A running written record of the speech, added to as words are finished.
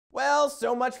Well,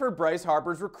 so much for Bryce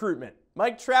Harper's recruitment.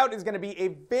 Mike Trout is going to be a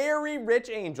very rich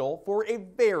angel for a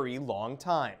very long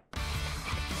time.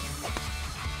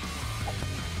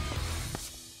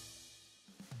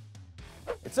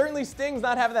 It certainly stings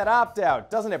not having that opt-out,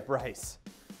 doesn't it, Bryce?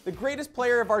 The greatest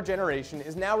player of our generation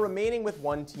is now remaining with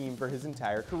one team for his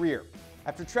entire career,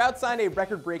 after Trout signed a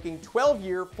record-breaking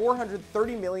 12-year,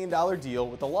 $430 million deal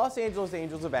with the Los Angeles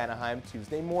Angels of Anaheim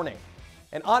Tuesday morning.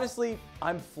 And honestly,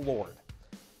 I'm floored.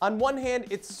 On one hand,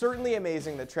 it's certainly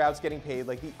amazing that Trout's getting paid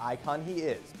like the icon he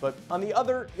is, but on the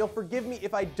other, you'll forgive me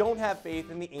if I don't have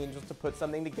faith in the Angels to put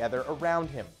something together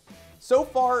around him. So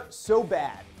far, so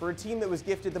bad for a team that was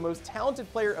gifted the most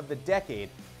talented player of the decade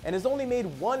and has only made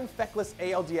one feckless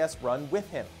ALDS run with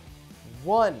him.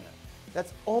 One.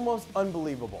 That's almost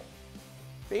unbelievable.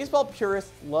 Baseball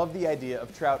purists love the idea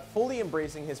of Trout fully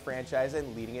embracing his franchise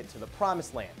and leading it to the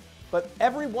promised land. But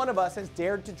every one of us has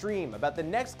dared to dream about the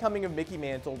next coming of Mickey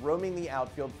Mantle roaming the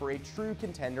outfield for a true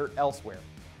contender elsewhere.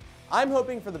 I'm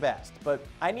hoping for the best, but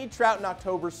I need Trout in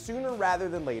October sooner rather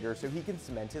than later so he can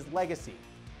cement his legacy.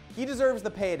 He deserves the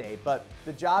payday, but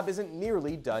the job isn't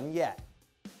nearly done yet.